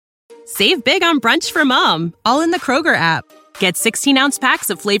Save big on brunch for mom, all in the Kroger app. Get 16-ounce packs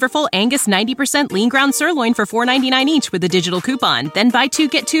of flavorful Angus 90% lean ground sirloin for $4.99 each with a digital coupon. Then buy 2,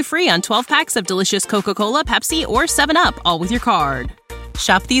 get 2 free on 12 packs of delicious Coca-Cola, Pepsi, or 7-Up, all with your card.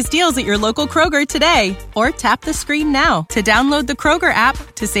 Shop these deals at your local Kroger today, or tap the screen now to download the Kroger app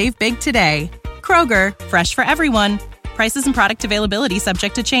to save big today. Kroger, fresh for everyone. Prices and product availability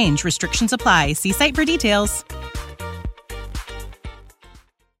subject to change. Restrictions apply. See site for details.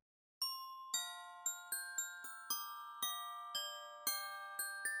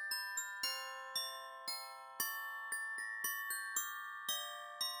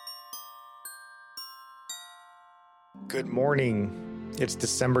 Good morning. It's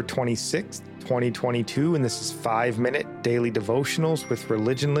December 26th, 2022, and this is 5-Minute Daily Devotionals with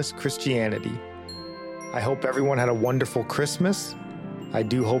Religionless Christianity. I hope everyone had a wonderful Christmas. I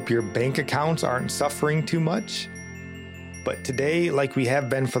do hope your bank accounts aren't suffering too much. But today, like we have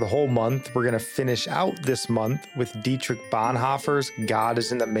been for the whole month, we're going to finish out this month with Dietrich Bonhoeffer's God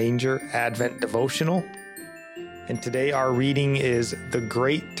is in the Manger Advent Devotional. And today our reading is The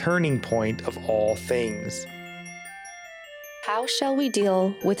Great Turning Point of All Things. How shall we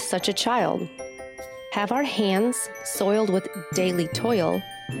deal with such a child? Have our hands, soiled with daily toil,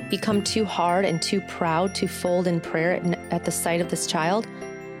 become too hard and too proud to fold in prayer at the sight of this child?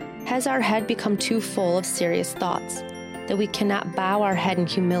 Has our head become too full of serious thoughts, that we cannot bow our head in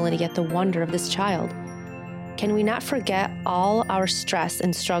humility at the wonder of this child? Can we not forget all our stress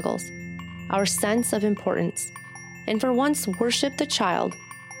and struggles, our sense of importance, and for once worship the child,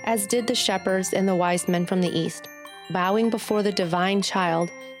 as did the shepherds and the wise men from the east, bowing before the divine child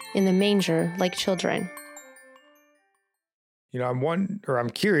in the manger like children? I'm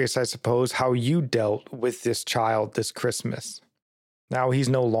curious, I suppose, how you dealt with this child this Christmas. Now he's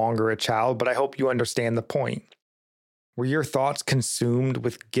no longer a child, but I hope you understand the point. Were your thoughts consumed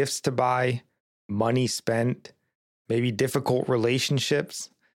with gifts to buy, money spent, maybe difficult relationships?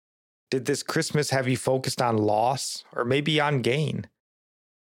 Did this Christmas have you focused on loss or maybe on gain?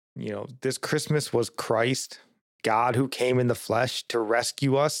 This Christmas was Christ, God who came in the flesh to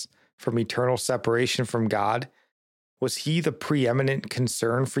rescue us from eternal separation from God. Was he the preeminent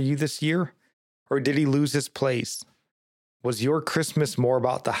concern for you this year? Or did he lose his place? Was your Christmas more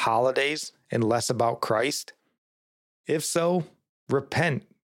about the holidays and less about Christ? If so, repent.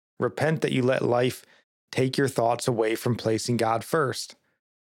 Repent that you let life take your thoughts away from placing God first.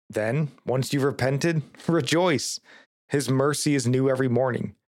 Then, once you've repented, rejoice. His mercy is new every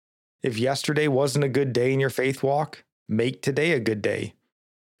morning. If yesterday wasn't a good day in your faith walk, make today a good day.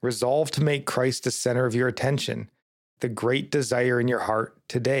 Resolve to make Christ the center of your attention, the great desire in your heart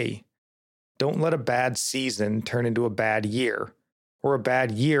today. Don't let a bad season turn into a bad year, or a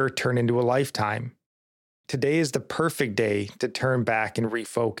bad year turn into a lifetime. Today is the perfect day to turn back and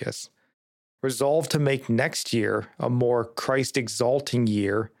refocus. Resolve to make next year a more Christ-exalting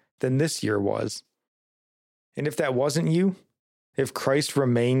year than this year was. And if that wasn't you, if Christ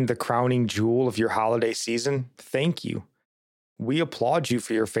remained the crowning jewel of your holiday season, thank you. We applaud you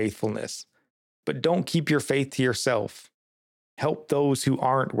for your faithfulness, but don't keep your faith to yourself. Help those who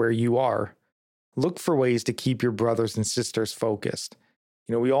aren't where you are. Look for ways to keep your brothers and sisters focused.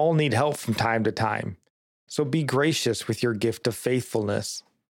 We all need help from time to time, so be gracious with your gift of faithfulness.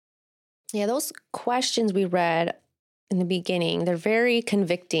 Yeah, those questions we read in the beginning, they're very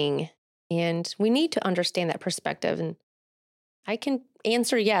convicting, and we need to understand that perspective. And I can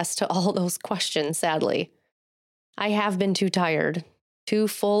answer yes to all those questions, sadly. I have been too tired, too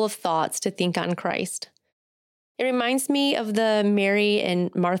full of thoughts to think on Christ. It reminds me of the Mary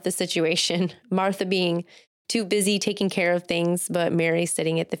and Martha situation, Martha being too busy taking care of things, but Mary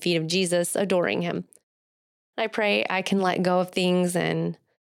sitting at the feet of Jesus, adoring him. I pray I can let go of things and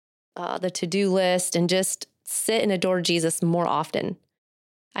the to-do list and just sit and adore Jesus more often.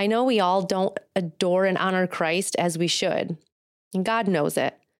 I know we all don't adore and honor Christ as we should, and God knows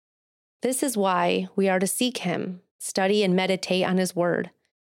it. This is why we are to seek him, study and meditate on his word.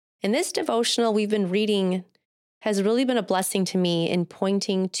 And this devotional we've been reading has really been a blessing to me in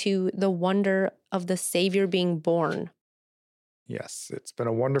pointing to the wonder of the Savior being born. Yes, it's been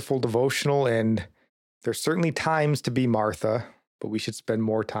a wonderful devotional, and there's certainly times to be Martha, but we should spend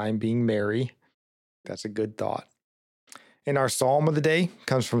more time being Mary. That's a good thought. And our psalm of the day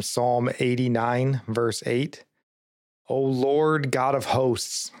comes from Psalm 89, verse 8. O Lord God of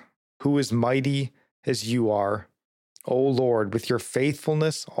hosts, who is mighty as you are, O Lord, with your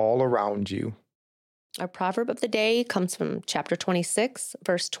faithfulness all around you. Our proverb of the day comes from chapter 26,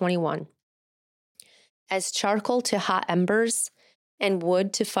 verse 21. As charcoal to hot embers and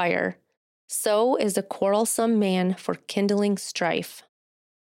wood to fire, so is a quarrelsome man for kindling strife.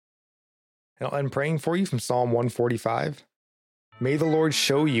 And I'll end praying for you from Psalm 145. May the Lord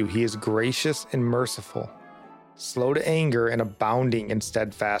show you he is gracious and merciful, slow to anger and abounding in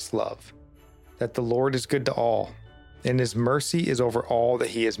steadfast love, that the Lord is good to all, and his mercy is over all that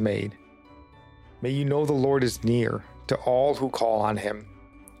he has made. May you know the Lord is near to all who call on him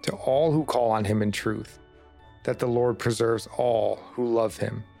in truth, that the Lord preserves all who love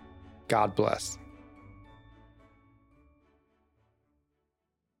him. God bless.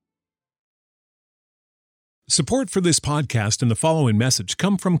 Support for this podcast and the following message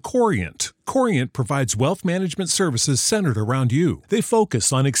come from Corient. Corient provides wealth management services centered around you. They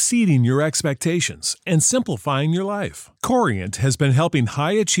focus on exceeding your expectations and simplifying your life. Corient has been helping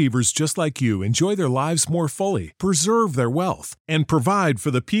high achievers just like you enjoy their lives more fully, preserve their wealth, and provide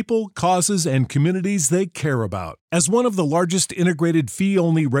for the people, causes, and communities they care about. As one of the largest integrated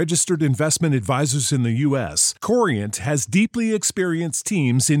fee-only registered investment advisors in the U.S., Corient has deeply experienced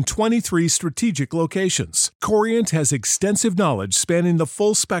teams in 23 strategic locations. Corient has extensive knowledge spanning the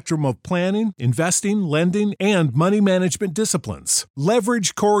full spectrum of planning, investing, lending, and money management disciplines.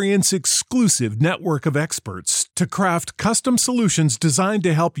 Leverage Corient's exclusive network of experts to craft custom solutions designed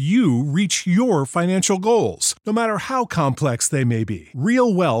to help you reach your financial goals, no matter how complex they may be.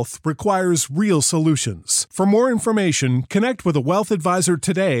 Real wealth requires real solutions. For more information, connect with a wealth advisor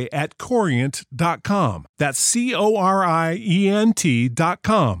today at Corient.com. That's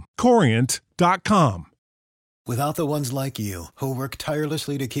Corient.com. Corient.com. Without the ones like you, who work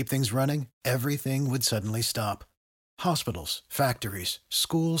tirelessly to keep things running, everything would suddenly stop. Hospitals, factories,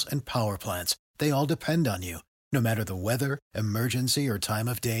 schools, and power plants, they all depend on you. No matter the weather, emergency, or time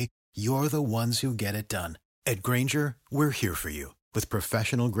of day, you're the ones who get it done. At Grainger, we're here for you with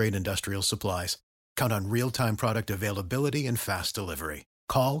professional-grade industrial supplies. Count on real-time product availability and fast delivery.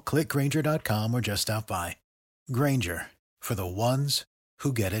 Call, click Grainger.com, or just stop by. Grainger, for the ones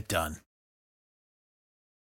who get it done.